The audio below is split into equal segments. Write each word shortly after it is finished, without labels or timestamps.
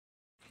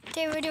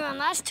Okay, we're doing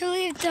last to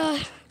leave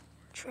the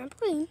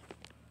trampoline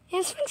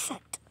and swing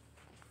set.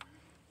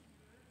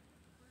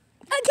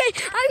 Okay,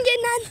 I'm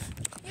getting on.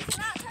 You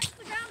cannot touch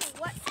the ground.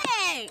 What?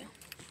 Hey!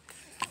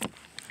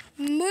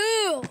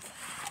 Move.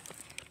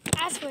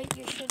 That's what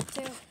you should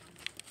do.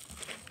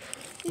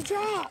 You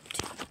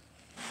dropped.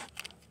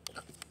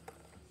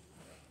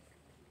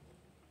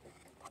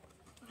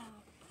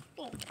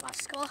 Oh,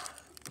 bicycle.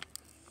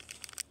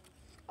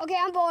 Okay,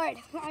 I'm bored.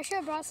 I should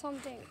have brought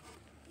something.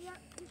 Yeah,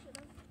 you should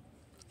have.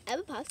 I have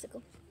a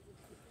popsicle.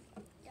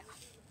 Yeah.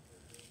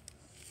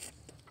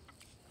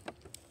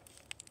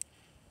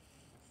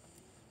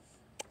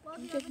 Well,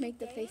 do you Just have make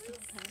the any face games?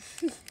 of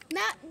the time.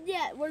 Not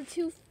yet. We're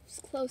too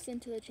close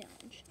into the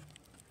challenge.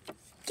 Can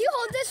you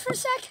hold this for a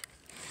sec?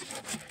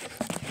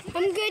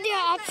 I'm good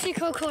at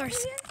obstacle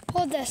course.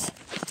 Hold this.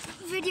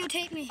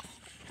 Videotape me.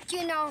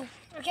 You know.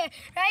 Okay,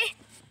 ready?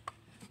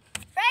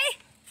 Ready?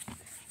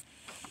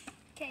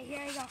 Okay,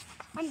 here I go.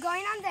 I'm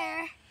going on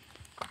there.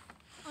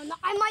 Oh, no,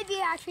 I might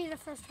be actually the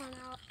first one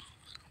out.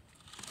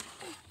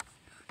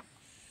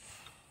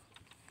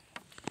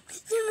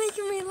 You're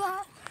making me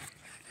laugh.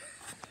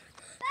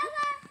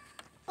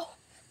 Oh.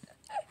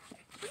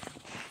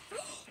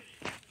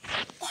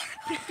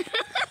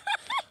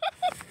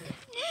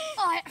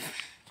 Oh,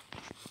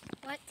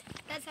 what?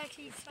 That's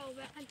actually so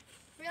bad.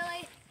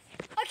 Really?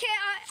 Okay,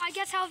 I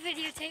guess I'll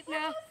videotape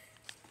now.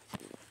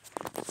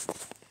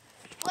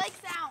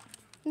 Legs out.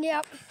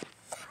 Yep.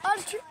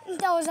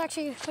 That was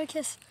actually a quick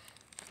kiss.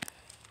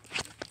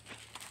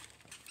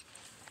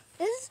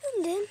 This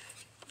isn't in.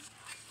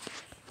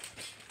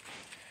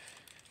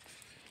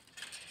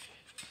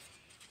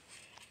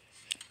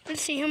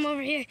 Let's see him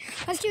over here.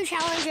 Let's do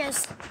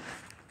challenges.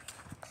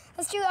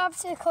 Let's do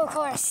obstacle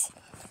course.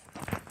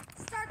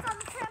 Starts on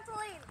the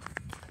trampoline.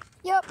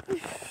 Yep.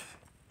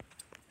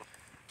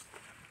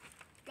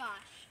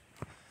 Gosh.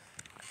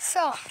 So,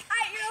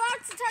 Alright, you're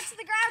allowed to touch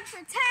the ground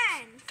for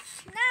 10,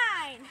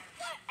 9,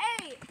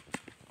 8,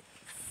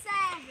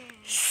 7,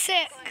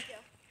 sick.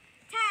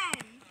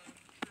 10.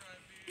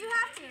 You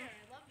have to.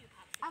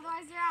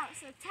 Otherwise you're out,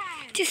 so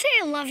 10. Did you say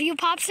I love you,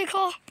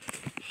 popsicle?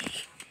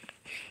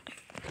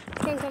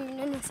 Can't come in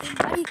and say,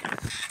 buddy.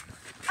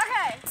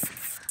 Okay.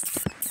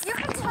 You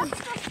can touch the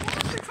floor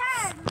for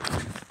 10.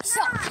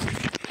 So, 9. I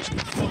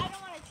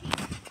don't want to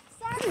cheat.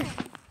 7.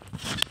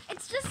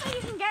 It's just so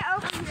you can get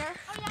over here.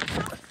 Oh yeah.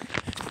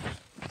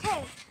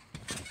 Okay.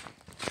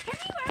 Can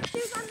you wear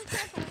shoes on the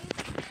trampoline?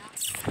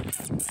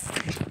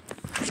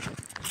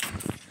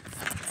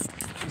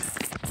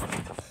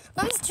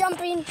 I'm just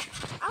jumping.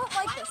 I don't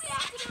like this. Why do we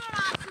have to do an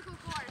obstacle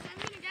course? I'm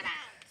gonna get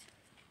out.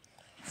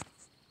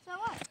 So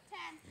what?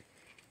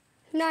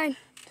 10. 9,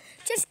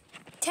 just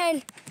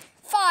 10,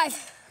 5,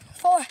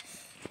 4,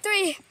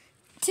 3,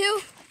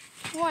 2,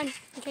 1.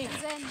 Okay.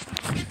 Then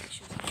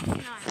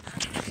 9.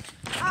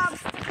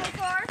 Obstacle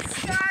course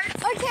starts.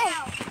 Okay.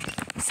 now.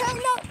 So,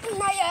 no,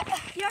 not yet.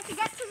 You have to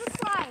get to the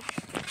slide.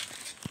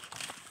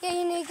 Yeah,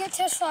 you need to get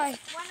to the slide.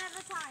 One at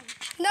a time.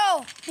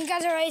 No, you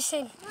guys are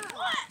racing.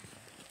 What?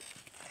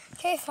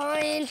 Okay,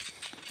 fine.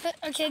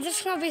 Okay, this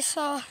is gonna be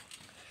slow.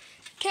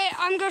 Okay,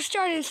 I'm gonna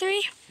start in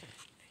 3,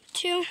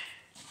 2,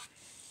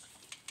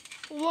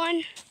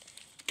 1,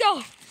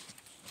 go.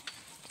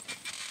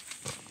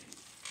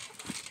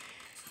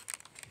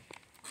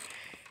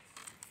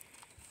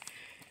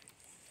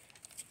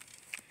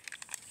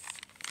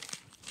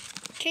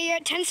 Okay, you're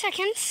at 10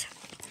 seconds.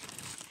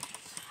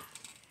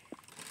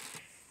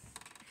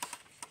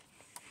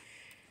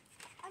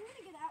 I'm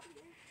gonna get out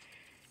here.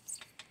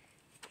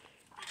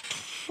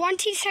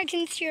 20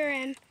 seconds you're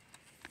in.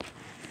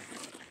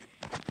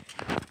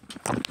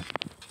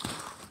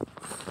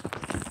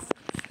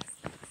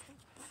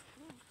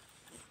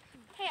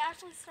 Hey,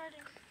 Ashley's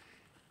starting.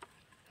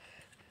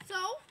 So?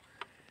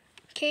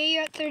 Okay,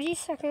 you're at 30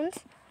 seconds.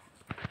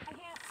 I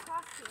can't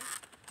cross you.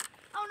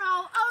 Oh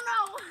no, oh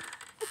no!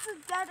 It's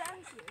a dead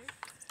end here.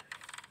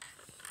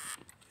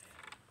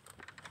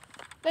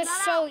 That's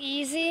Not so out.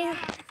 easy. No,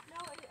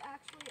 it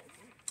actually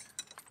isn't.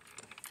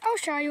 I'll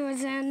show you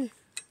what's in.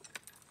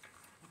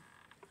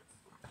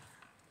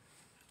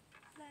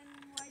 Then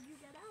why'd you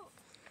get out?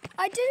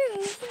 I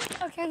didn't.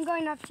 Okay, I'm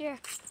going up here.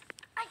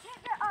 I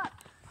can't get up.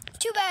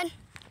 Too bad.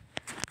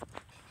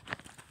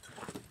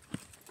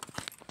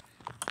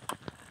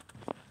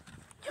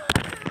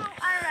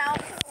 I'm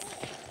out.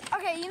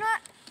 Okay, you know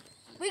what?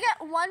 We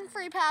get one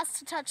free pass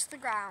to touch the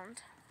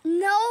ground.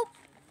 Nope.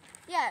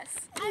 Yes.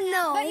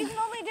 No. But you can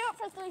only do it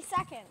for 3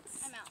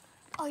 seconds. I'm out.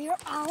 Oh, you're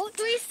out?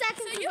 3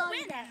 seconds. So you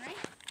win then, right?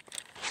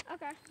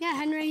 Okay. Yeah,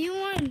 Henry, you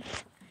won.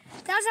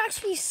 That was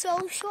actually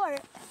so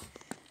short.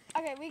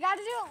 Okay, we got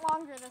to do it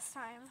longer this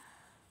time.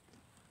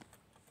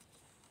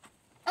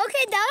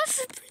 Okay, that was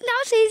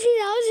easy.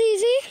 That was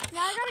easy.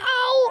 Now I gotta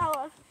Ow!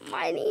 go.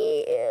 My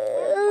knee.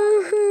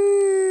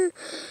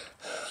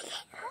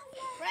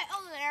 Right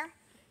over there.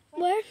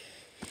 Where?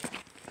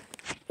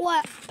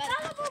 What?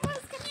 Bella,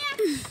 Bubbles, come here.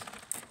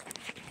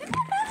 Come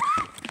here,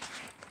 Bella.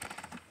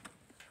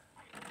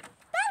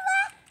 Bella,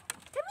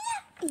 come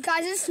here. Guys,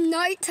 Guys, it's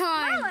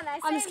nighttime. Marlon, I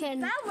I'm just said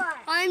kidding. Bella.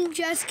 I'm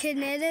just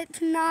kidding.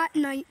 It's not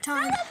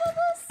nighttime. Hello,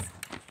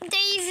 Bubbles.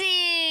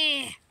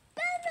 Daisy!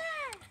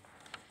 Bella.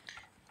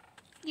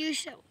 You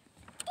show.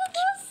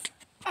 Bubbles.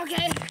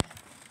 Okay.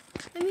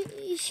 Let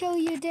me show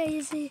you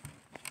Daisy.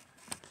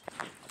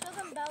 Show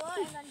them Bella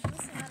and then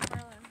Goose and then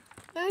Marlon.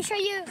 Let me show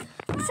you.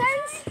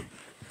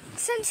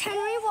 Since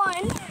Henry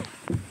won.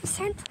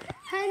 Since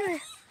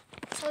Henry.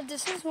 So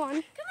this is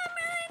one. Come on,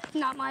 Marlon.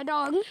 Not my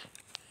dog. Marlon.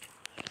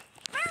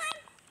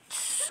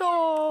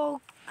 So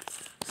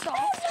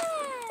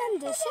then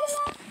this is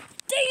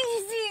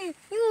Daisy,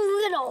 you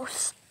little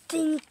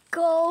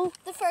stinko.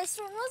 The first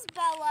one was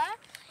Bella.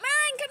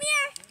 Marlon, come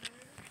here.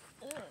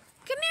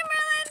 Come here,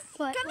 Marlon.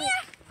 What? Come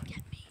here.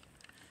 Get me.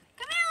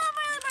 Come here, little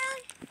Marlon.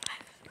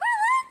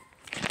 Marlon.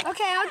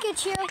 Okay, I'll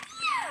get you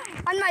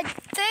on my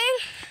thing.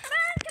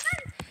 Marlon,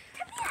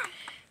 come on.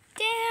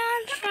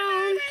 Come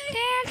here.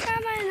 Dance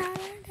from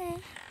another day.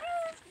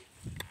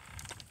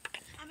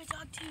 I'm a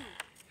dog too.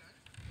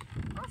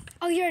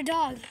 Oh, you're a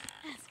dog.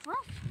 Yes, well.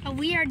 A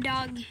weird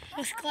dog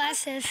with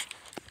glasses.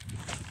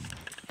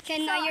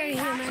 Okay, now you're a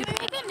human. Can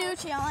we make a new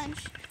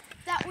challenge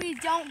that we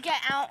don't get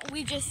out?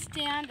 We just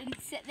stand and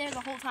sit there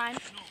the whole time.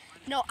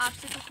 No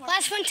obstacle course.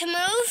 Last one to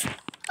move?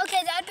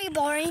 Okay, that'd be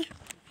boring.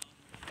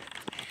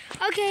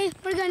 Okay,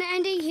 we're gonna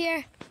end it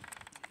here.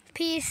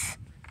 Peace.